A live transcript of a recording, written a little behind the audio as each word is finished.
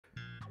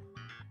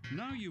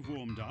Now you've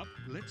warmed up,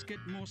 let's get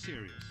more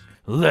serious.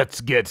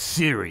 Let's get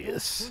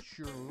serious. Push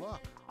your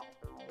luck.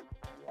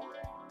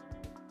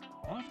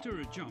 After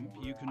a jump,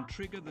 you can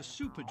trigger the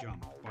super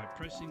jump by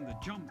pressing the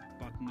jump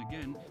button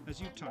again as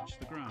you touch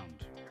the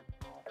ground.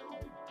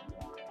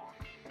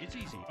 It's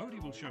easy.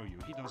 Odie will show you.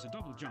 He does a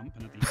double jump,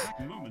 and at the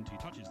exact moment he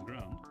touches the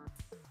ground,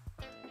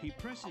 he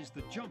presses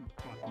the jump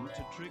button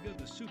to trigger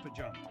the super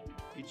jump.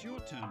 It's your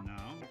turn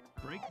now.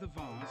 Break the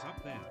vase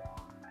up there.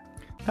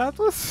 That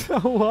was so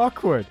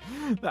awkward.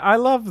 I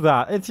love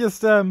that. It's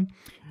just, oh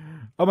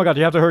my god,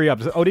 you have to hurry up.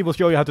 Odie will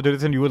show you how to do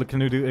this, and you can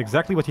do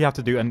exactly what you have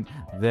to do, and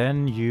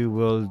then you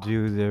will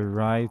do the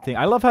right thing.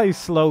 I love how you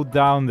slowed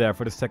down there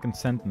for the second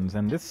sentence,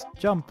 and this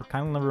jump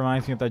kind of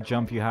reminds me of that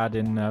jump you had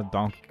in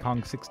Donkey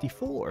Kong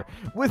 64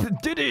 with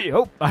Diddy.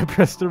 Oh, I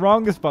pressed the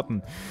wrongest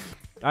button.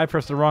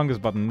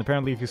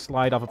 Apparently, if you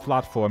slide off a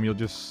platform, you'll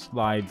just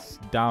slide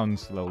down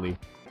slowly,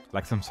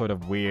 like some sort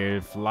of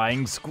weird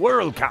flying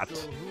squirrel cat.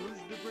 So who's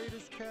the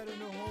greatest cat in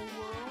the whole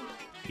world?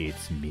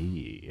 It's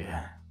me.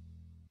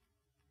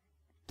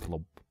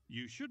 Plop.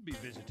 You should be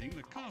visiting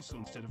the castle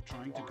instead of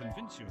trying to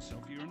convince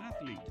yourself you're an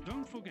athlete.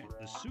 Don't forget,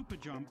 the super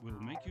jump will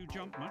make you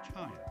jump much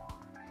higher.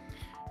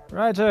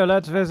 Right, so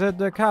let's visit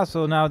the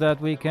castle now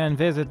that we can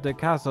visit the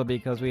castle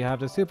because we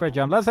have the super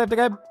jump. Let's save the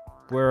game.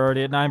 We're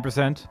already at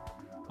 9%.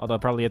 Although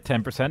probably at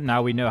 10%.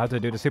 Now we know how to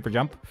do the super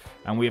jump.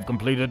 And we have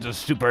completed the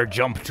super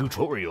jump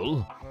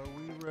tutorial. Are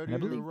we ready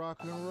to rock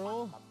and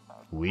roll?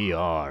 We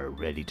are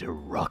ready to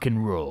rock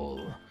and roll.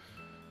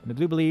 And I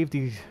do believe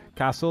the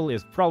castle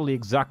is probably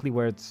exactly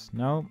where it's...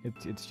 No,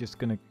 it's just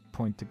gonna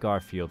point to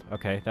Garfield.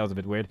 Okay, that was a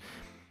bit weird.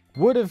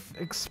 Would have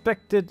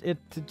expected it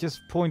to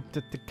just point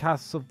at the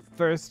castle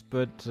first,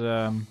 but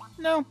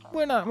no,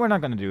 we're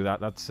not gonna do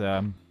that. That's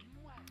the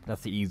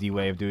easy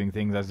way of doing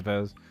things, I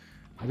suppose.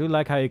 I do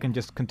like how you can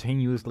just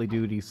continuously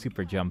do these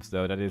super jumps,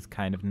 though. That is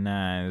kind of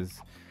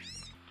nice.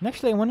 And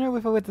actually, I wonder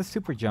if with the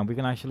super jump we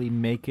can actually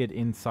make it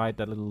inside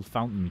that little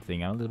fountain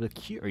thing. I'm a little bit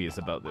curious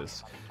about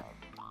this.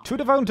 To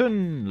the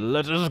fountain!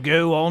 Let us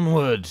go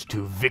onward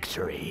to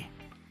victory.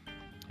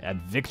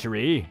 And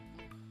victory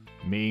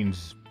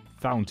means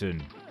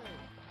fountain.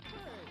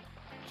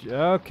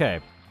 Okay.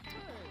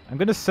 I'm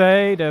gonna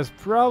say there's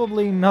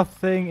probably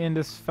nothing in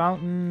this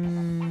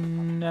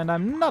fountain, and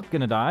I'm not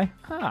gonna die.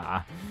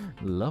 Ha!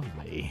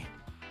 Lovely.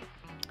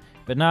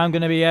 But now I'm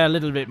gonna be a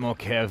little bit more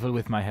careful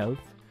with my health.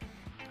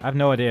 I have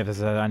no idea if this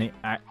is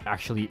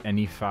actually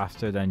any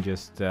faster than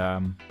just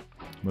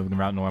moving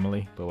around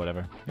normally, but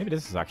whatever. Maybe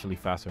this is actually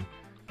faster.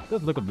 It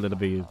does look a little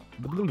bit...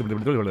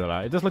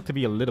 It does look to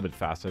be a little bit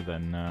faster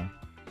than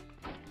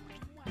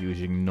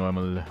using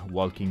normal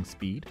walking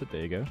speed, but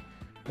there you go.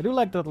 I do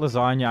like that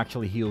Lasagna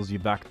actually heals you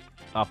back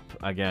up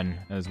again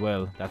as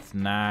well. That's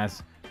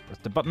nice. Press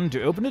the button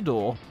to open the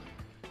door.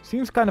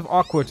 Seems kind of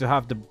awkward to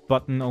have the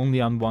button only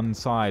on one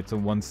side, so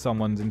once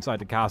someone's inside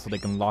the castle they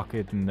can lock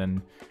it and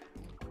then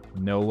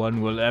no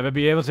one will ever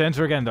be able to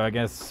enter again. Though I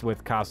guess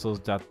with castles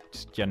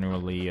that's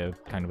generally a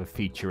kind of a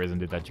feature,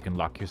 isn't it, that you can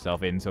lock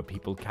yourself in so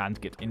people can't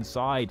get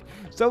inside.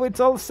 So it's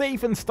all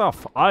safe and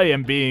stuff. I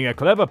am being a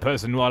clever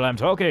person while I'm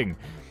talking.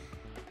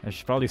 I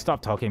should probably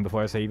stop talking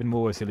before I say even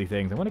more silly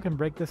things. I wonder if I can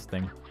break this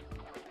thing.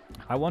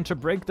 I want to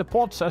break the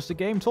pots as the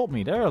game taught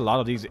me. There are a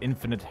lot of these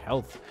infinite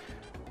health,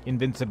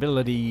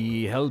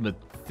 invincibility helmet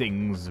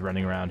things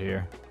running around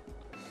here.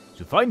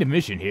 To find a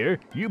mission here,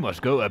 you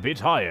must go a bit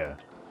higher.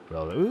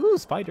 Well, ooh,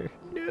 spider.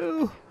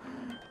 No.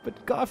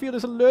 But Garfield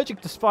is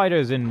allergic to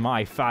spiders in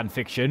my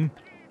fanfiction.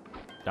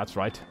 That's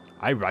right.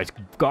 I write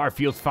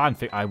Garfield's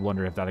fanfic. I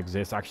wonder if that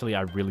exists. Actually,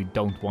 I really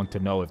don't want to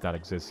know if that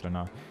exists or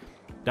not.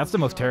 That's the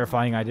most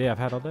terrifying idea I've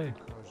had all day.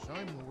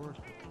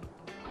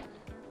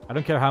 I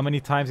don't care how many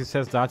times he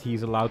says that,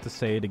 he's allowed to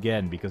say it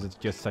again, because it's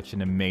just such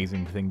an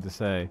amazing thing to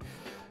say.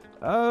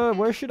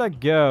 Where should I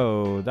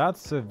go?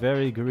 That's a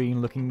very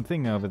green looking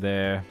thing over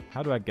there.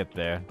 How do I get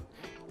there?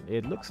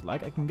 It looks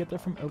like I can get there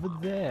from over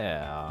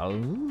there.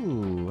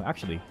 Ooh,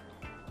 actually,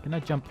 can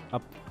I jump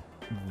up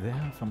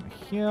there from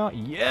here?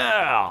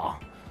 Yeah!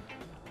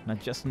 And I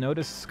just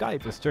noticed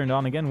Skype is turned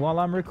on again while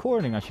I'm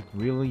recording. I should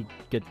really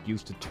get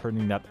used to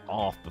turning that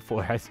off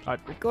before I start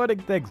recording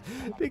things,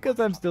 because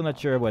I'm still not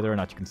sure whether or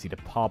not you can see the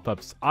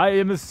pop-ups. I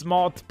am a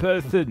smart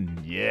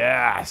person.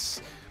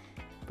 Yes!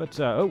 But,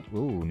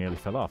 ooh, nearly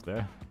fell off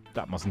there.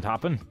 That mustn't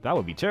happen. That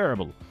would be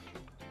terrible.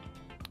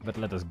 But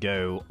let us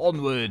go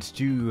onwards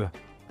to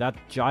that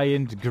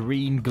giant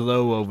green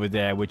glow over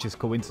there, which is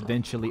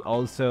coincidentally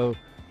also...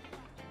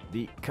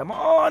 Come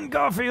on,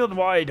 Garfield,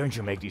 why don't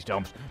you make these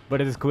jumps?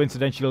 But it is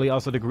coincidentally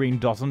also the green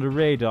dot on the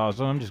radar,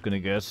 so I'm just gonna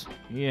guess.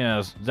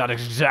 Yes, that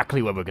is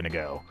exactly where we're gonna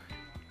go.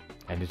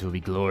 And it will be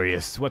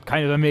glorious. What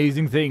kind of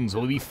amazing things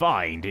will we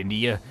find in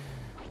the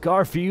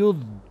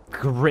Garfield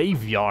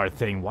graveyard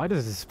thing? Why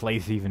does this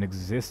place even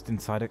exist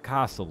inside a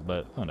castle?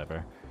 But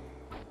whatever.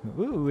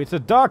 Ooh, it's a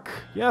duck!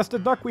 Yes, the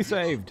duck we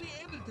saved! You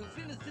won't be able to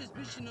finish this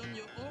mission on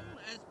your own.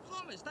 As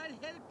promised, I'd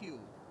help you.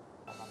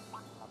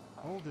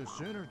 All this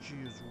energy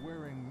is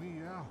wearing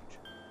me out.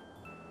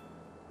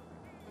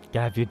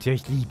 Garfield, you're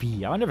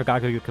sleepy. I wonder if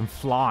Garfield can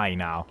fly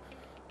now.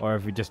 Or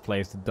if we just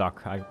play as the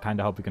duck. I kind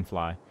of hope we can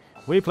fly.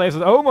 We play as...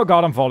 Oh my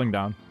god, I'm falling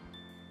down.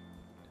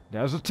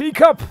 There's a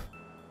teacup!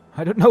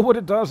 I don't know what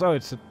it does. Oh,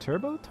 it's a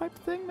turbo type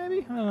thing,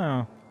 maybe? I don't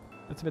know.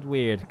 That's a bit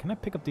weird. Can I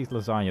pick up these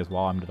lasagnas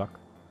while I'm the duck?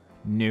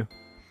 No.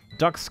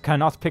 Ducks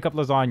cannot pick up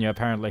lasagna,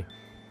 apparently.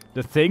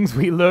 The things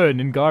we learn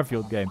in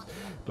Garfield games.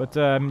 But,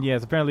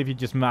 yes, apparently if you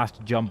just mash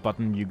the jump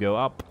button, you go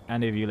up.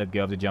 And if you let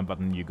go of the jump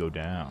button, you go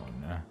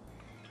down.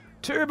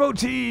 Turbo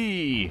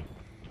T!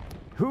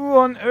 Who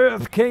on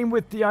earth came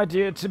with the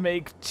idea to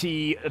make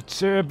T a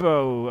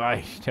turbo?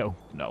 I don't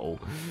know.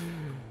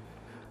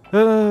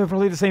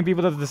 Probably the same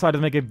people that decided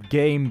to make a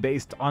game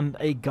based on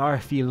a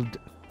Garfield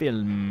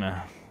film.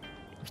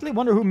 Actually, I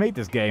wonder who made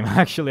this game,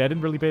 actually. I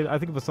didn't really pay... I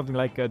think it was something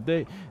like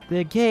the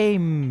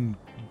game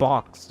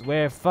box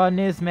where fun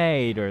is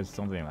made or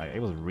something like that.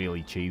 It was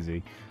really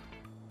cheesy.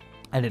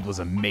 And it was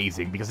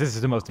amazing because this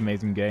is the most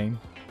amazing game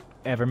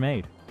ever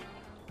made.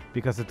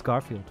 Because it's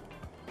Garfield.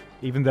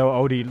 Even though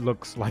Odie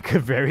looks like a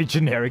very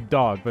generic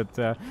dog. But,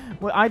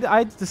 well,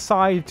 I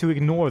decided to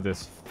ignore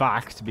this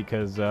fact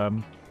because,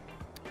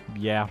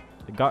 yeah.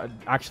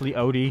 Actually,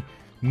 Odie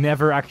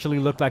never actually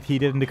looked like he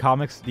did in the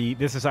comics.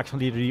 This is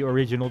actually the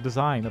original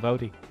design of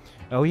Odie.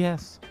 Oh,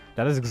 yes.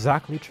 That is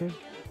exactly true.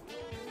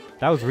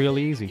 That was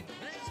really easy.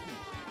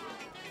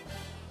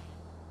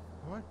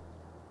 What?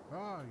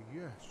 Ah,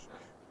 yes.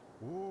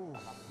 Oh,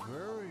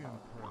 very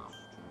impressed.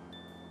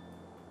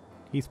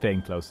 He's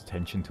paying close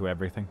attention to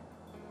everything.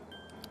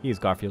 He is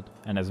Garfield,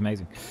 and that's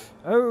amazing.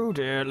 Oh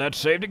dear, let's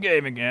save the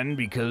game again,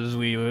 because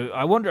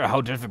I wonder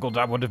how difficult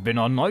that would have been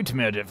on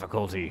nightmare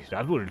difficulty.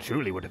 That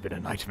truly would have been a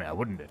nightmare,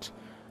 wouldn't it?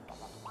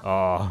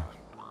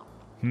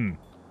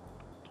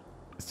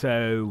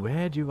 So,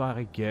 where do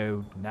I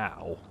go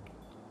now?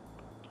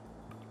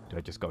 Do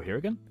I just go here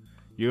again?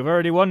 You've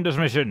already won this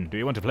mission. Do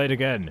you want to play it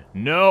again?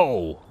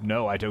 No!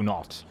 No, I do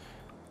not.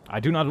 I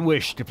do not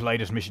wish to play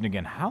this mission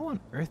again. How on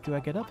earth do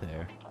I get up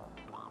there?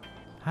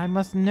 I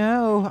must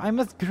know. I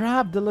must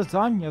grab the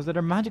lasagnas that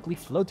are magically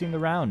floating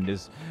around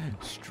this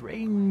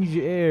strange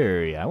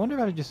area. I wonder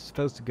if I'm just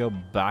supposed to go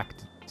back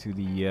to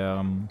the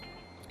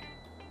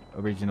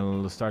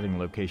original starting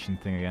location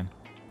thing again.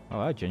 Oh,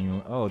 I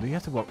genuinely... Oh, do you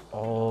have to walk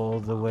all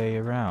the way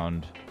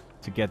around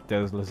to get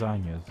those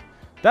lasagnas?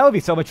 That would be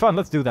so much fun.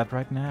 Let's do that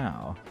right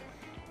now.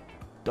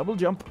 Double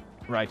jump.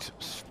 Right.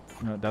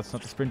 No, that's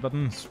not the sprint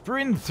button.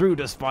 Sprint through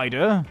the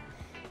spider.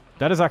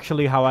 That is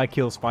actually how I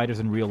kill spiders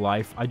in real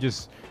life. I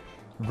just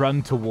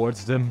run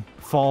towards them,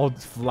 fall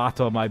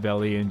flat on my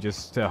belly, and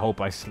just hope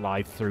I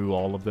slide through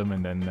all of them,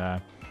 and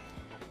then,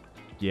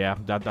 yeah,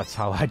 that's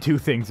how I do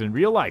things in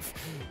real life.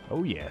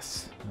 Oh,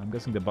 yes. I'm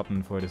guessing the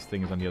button for this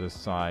thing is on the other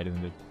side,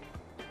 isn't it?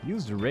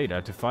 Use the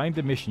radar to find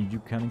the mission you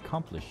can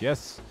accomplish.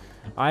 Yes,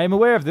 I am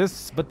aware of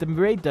this, but the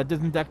radar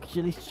doesn't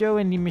actually show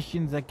any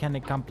missions I can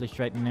accomplish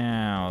right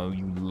now.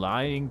 You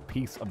lying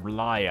piece of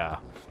liar.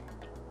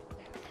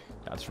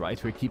 That's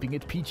right, we're keeping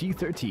it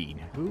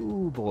PG-13.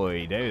 Ooh,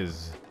 boy,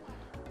 there's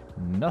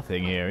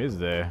nothing here, is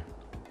there?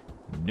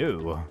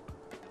 No.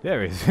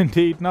 There is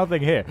indeed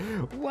nothing here.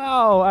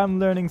 Wow, I'm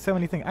learning so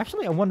many things.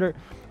 Actually, I wonder,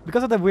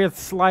 because of the weird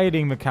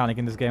sliding mechanic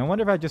in this game, I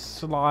wonder if I just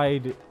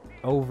slide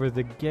over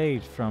the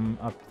gate from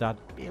up that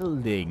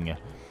building.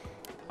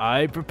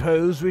 I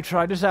propose we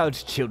try this out,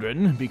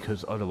 children,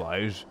 because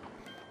otherwise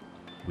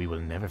we will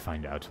never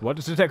find out. What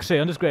does the text say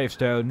on this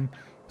gravestone?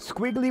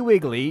 Squiggly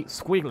wiggly,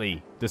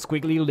 squiggly. The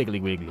squiggly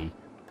wiggly wiggly.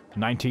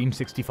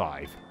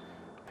 1965.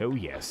 Oh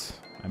yes.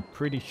 I'm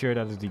pretty sure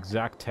that is the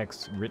exact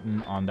text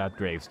written on that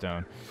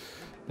gravestone.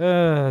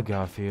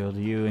 Garfield,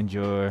 you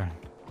endure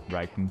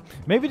writing.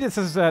 Maybe this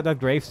is, that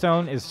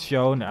gravestone is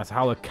shown as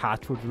how a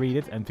cat would read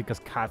it, and because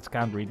cats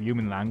can't read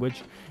human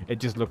language, it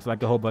just looks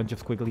like a whole bunch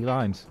of squiggly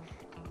lines.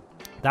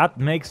 That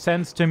makes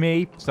sense to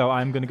me, so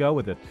I'm gonna go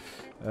with it.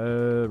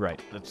 Right,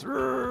 let's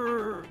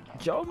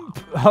jump.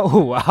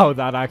 Oh, wow,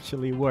 that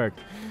actually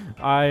worked.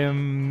 I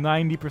am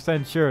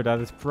 90% sure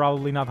that is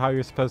probably not how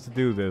you're supposed to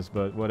do this,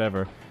 but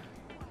whatever.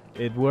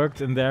 It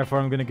worked, and therefore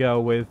I'm gonna go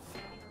with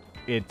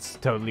it's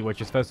totally what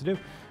you're supposed to do.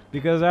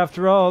 Because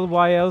after all,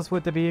 why else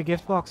would there be a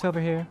gift box over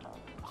here?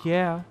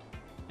 Yeah,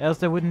 else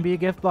there wouldn't be a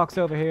gift box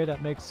over here.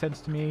 That makes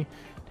sense to me.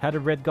 It had a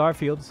red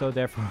Garfield, so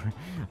therefore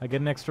I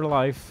get an extra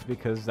life,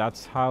 because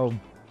that's how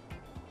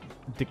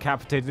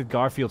decapitated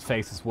Garfield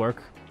faces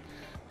work.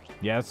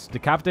 Yes,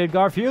 decapitated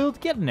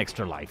Garfield, get an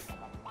extra life.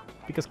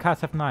 Because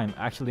cats have 9.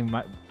 Actually,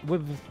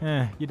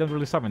 you don't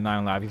really start with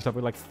 9 lives, you start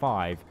with like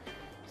 5.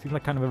 Seems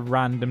like kind of a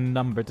random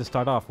number to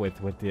start off with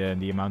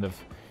the amount of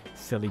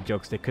silly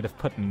jokes they could have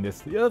put in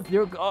this. Yes,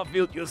 you're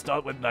Garfield, you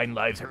start with 9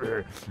 lives.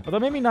 Although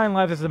maybe 9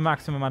 lives is the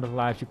maximum amount of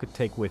lives you could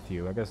take with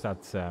you. I guess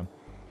that's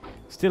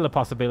still a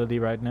possibility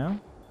right now.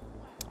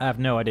 I have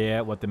no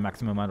idea what the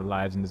maximum amount of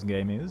lives in this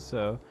game is,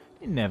 so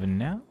you never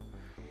know.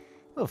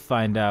 We'll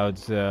find out,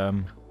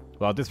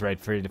 well, at this rate,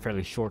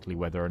 fairly shortly,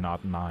 whether or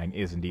not 9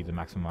 is indeed the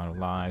maximum amount of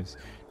lives.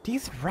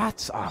 These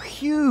rats are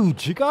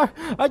huge!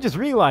 I just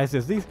realized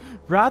this. These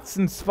rats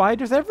and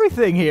spiders,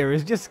 everything here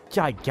is just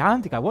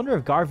gigantic. I wonder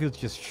if Garfield's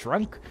just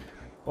shrunk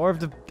Or if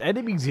the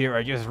enemies here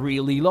are just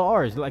really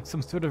large, like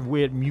some sort of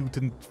weird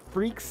mutant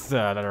freaks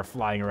that are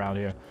flying around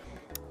here.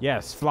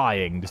 Yes,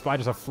 flying. The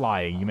spiders are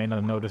flying. You may not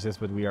have noticed this,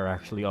 but we are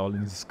actually all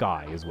in the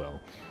sky as well.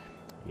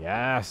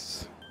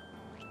 Yes.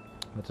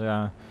 But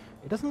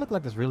it doesn't look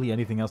like there's really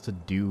anything else to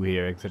do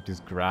here except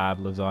just grab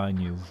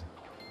lasagnas.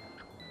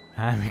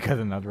 And we got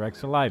another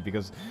extra life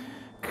because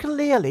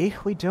clearly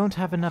we don't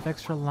have enough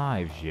extra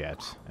lives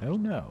yet. Oh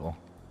no.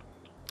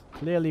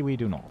 Clearly we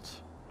do not.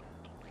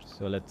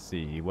 So let's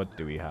see, what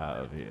do we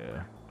have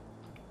here?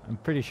 I'm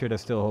pretty sure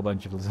there's still a whole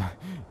bunch of lasagna.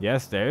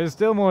 Yes, there's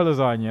still more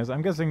lasagnas.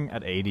 I'm guessing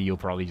at 80 you'll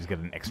probably just get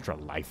an extra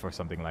life or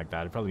something like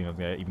that. It's probably not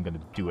even going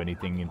to do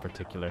anything in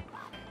particular.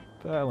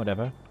 But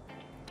whatever.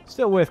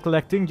 Still worth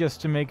collecting just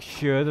to make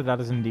sure that that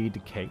is indeed the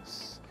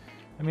case.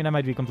 I mean, I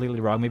might be completely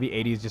wrong. Maybe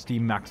 80 is just the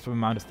maximum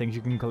amount of things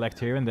you can collect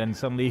here, and then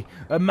suddenly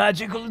a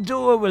magical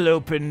door will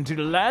open to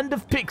the land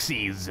of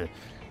pixies.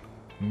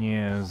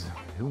 Yes,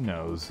 who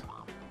knows?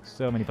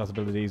 So many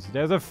possibilities.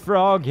 There's a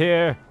frog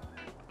here.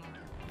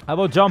 I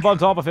will jump on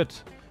top of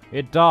it.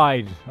 It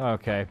died.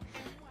 Okay.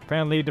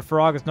 Apparently the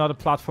frog is not a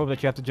platform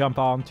that you have to jump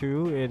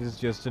onto. It is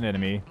just an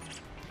enemy.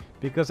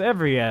 Because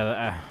every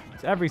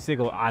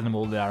single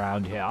animal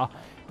around here,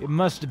 it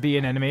must be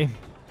an enemy.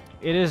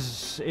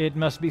 It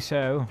must be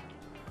so.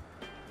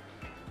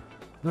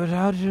 But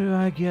how do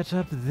I get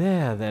up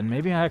there then?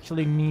 Maybe I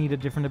actually need a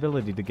different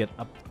ability to get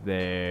up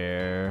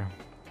there.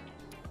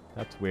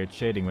 That's weird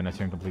shading when I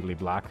turn completely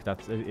black. I'm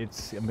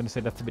gonna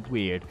say that's a bit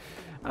weird.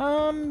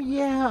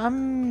 Yeah,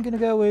 I'm gonna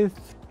go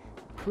with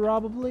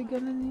probably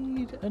gonna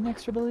need an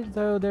extra ability,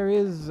 though there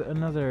is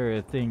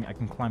another thing I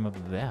can climb up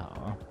there.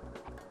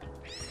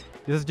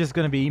 This is just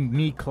gonna be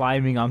me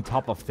climbing on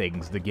top of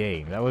things, the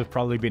game. That would have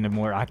probably been a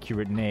more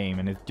accurate name,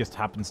 and it just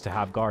happens to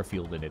have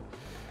Garfield in it.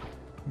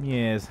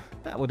 Yes,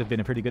 that would have been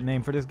a pretty good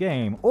name for this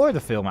game. Or the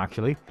film,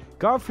 actually.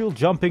 Garfield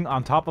jumping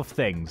on top of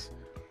things.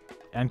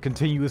 And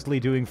continuously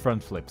doing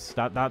front flips.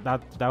 That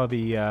would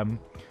be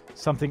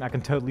something I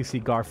can totally see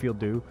Garfield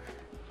do.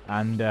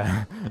 And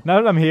now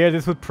that I'm here,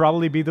 this would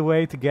probably be the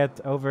way to get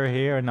over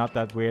here, and not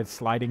that weird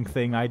sliding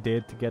thing I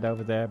did to get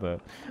over there. But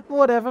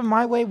whatever,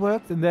 my way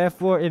worked, and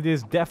therefore it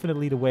is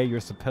definitely the way you're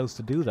supposed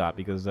to do that,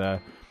 because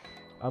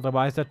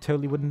otherwise that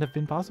totally wouldn't have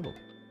been possible.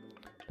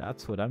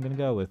 That's what I'm gonna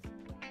go with.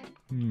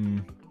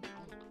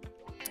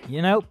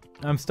 You know,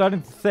 I'm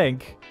starting to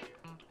think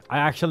I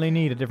actually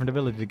need a different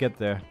ability to get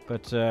there,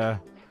 but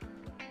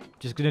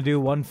just gonna do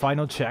one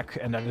final check,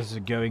 and that is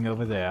going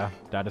over there.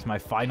 That is my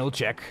final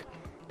check.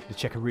 The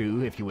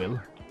checkaroo, if you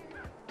will.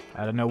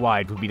 I don't know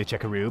why it would be the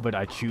checkaroo, but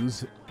I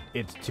choose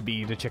it to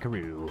be the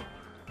checkaroo.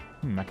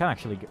 I can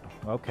actually get...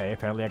 Okay,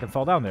 apparently I can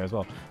fall down there as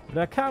well. But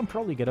I can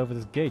probably get over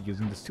this gate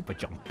using the super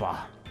jump.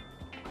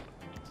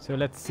 So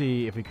let's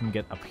see if we can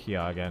get up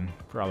here again.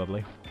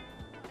 Probably.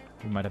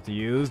 We might have to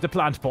use the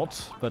plant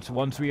pot, but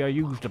once we are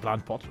used the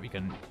plant pot, we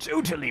can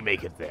totally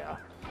make it there.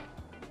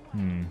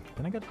 Can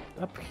I get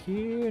up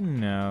here?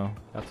 No,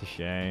 that's a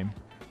shame.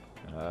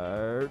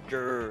 No,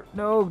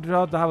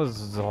 that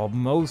was the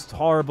most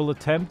horrible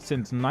attempt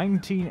since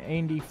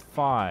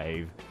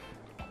 1985.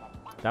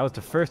 That was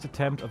the first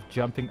attempt of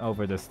jumping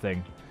over this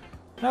thing.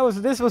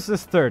 This was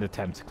his third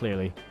attempt,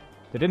 clearly.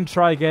 They didn't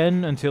try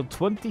again until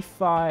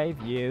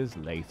 25 years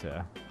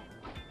later.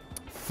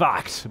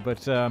 Fact, but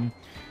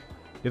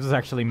this was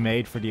actually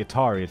made for the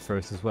Atari at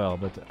first as well,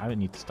 but I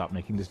need to stop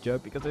making this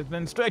joke because it's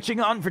been stretching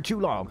on for too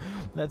long.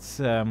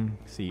 Let's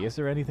see, is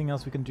there anything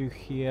else we can do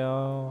here?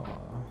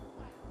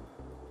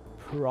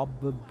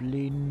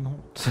 Probably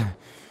not.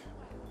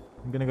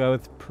 I'm gonna go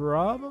with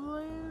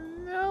probably...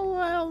 No,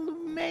 well,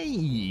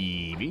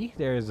 maybe.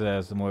 There's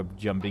some more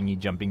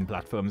jumping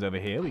platforms over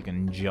here we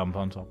can jump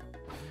on top.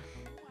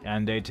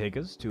 And they take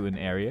us to an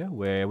area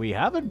where we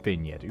haven't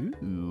been yet.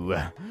 Ooh.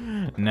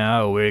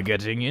 Now we're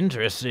getting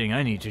interesting.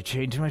 I need to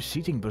change my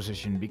seating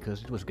position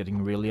because it was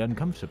getting really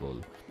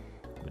uncomfortable.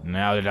 But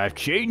now that I've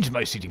changed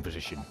my seating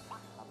position,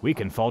 we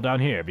can fall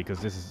down here because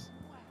this is...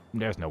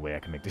 There's no way I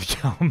can make this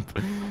jump.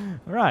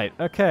 Right,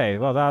 okay.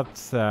 Well, that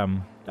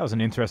was an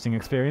interesting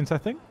experience, I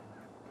think.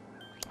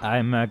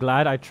 I'm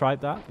glad I tried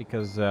that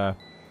because,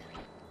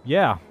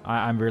 yeah,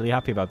 I'm really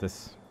happy about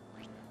this.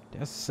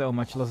 There's so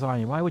much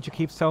lasagna. Why would you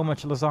keep so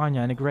much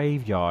lasagna in a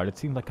graveyard? It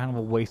seemed like kind of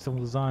a waste of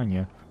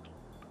lasagna.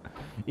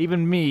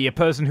 Even me, a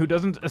person who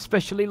doesn't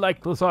especially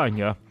like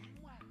lasagna,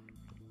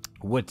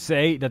 would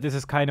say that this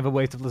is kind of a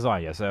waste of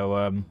lasagna.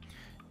 So,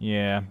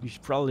 yeah, you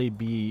should probably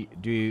be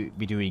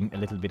doing a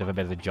little bit of a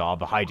better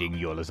job hiding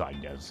your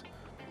lasagnas.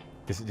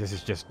 This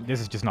is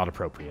just not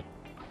appropriate.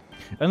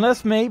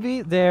 Unless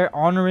maybe they're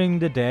honoring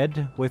the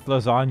dead with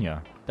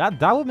lasagna.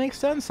 That would make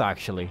sense,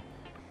 actually.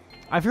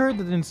 I've heard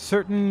that in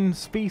certain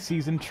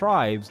species and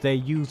tribes, they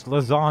use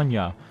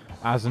lasagna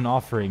as an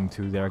offering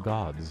to their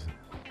gods.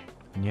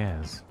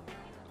 Yes.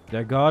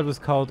 Their god was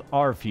called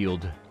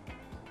Garfield.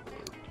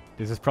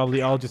 This is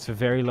probably all just a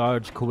very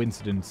large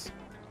coincidence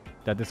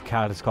that this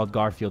cat is called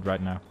Garfield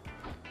right now.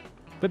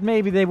 But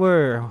maybe they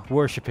were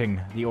worshipping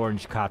the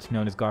orange cat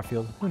known as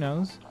Garfield. Who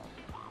knows?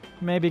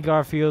 maybe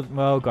Garfield.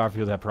 Well,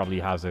 Garfield probably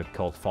has a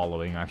cult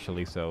following,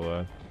 actually.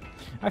 So,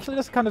 actually,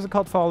 that's kind of a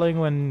cult following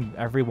when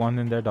everyone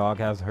and their dog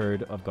has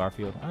heard of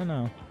Garfield. I don't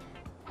know.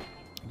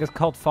 Because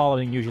cult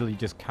following usually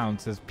just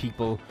counts as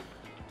people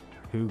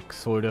who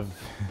sort of...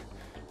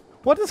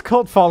 What does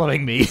cult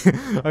following mean?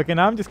 Okay,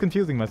 now I'm just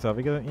confusing myself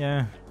because,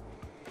 yeah.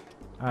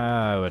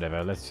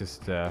 Whatever, let's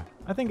just, I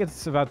think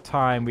it's about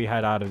time we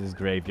head out of this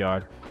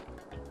graveyard.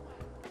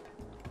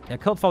 Yeah,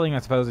 cult following, I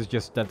suppose, is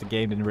just that the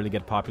game didn't really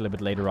get popular,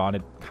 but later on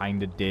it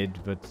kinda did,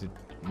 but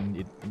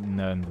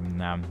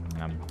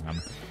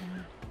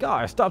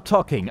Gar, stop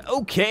talking.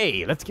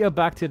 Okay, let's go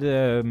back to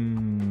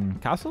the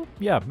castle?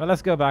 Yeah, well,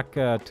 let's go back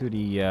to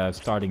the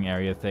starting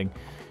area thing.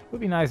 It would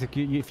be nice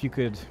if you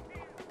could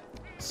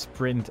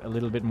sprint a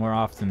little bit more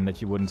often, that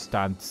you wouldn't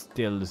stand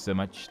still so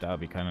much. That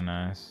would be kind of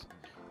nice.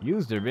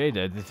 Use the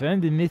radar to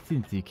find the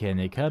mission you can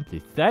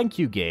accomplish. Thank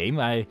you, game.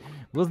 I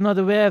was not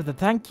aware of that.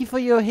 Thank you for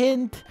your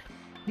hint.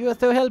 You are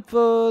so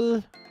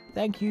helpful.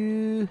 Thank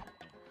you.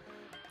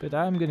 But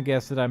I'm gonna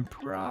guess that I'm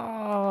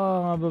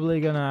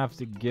probably gonna have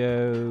to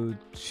go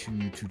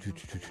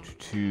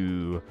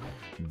to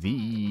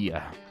the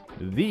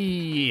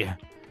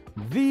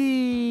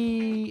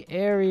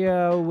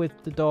area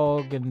with the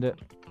dog and the...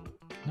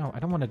 No, I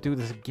don't want to do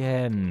this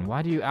again.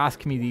 Why do you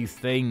ask me these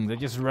things? I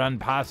just run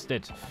past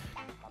it.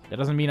 That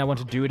doesn't mean I want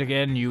to do it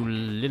again, you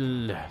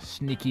little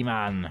sneaky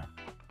man.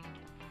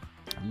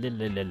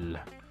 Little.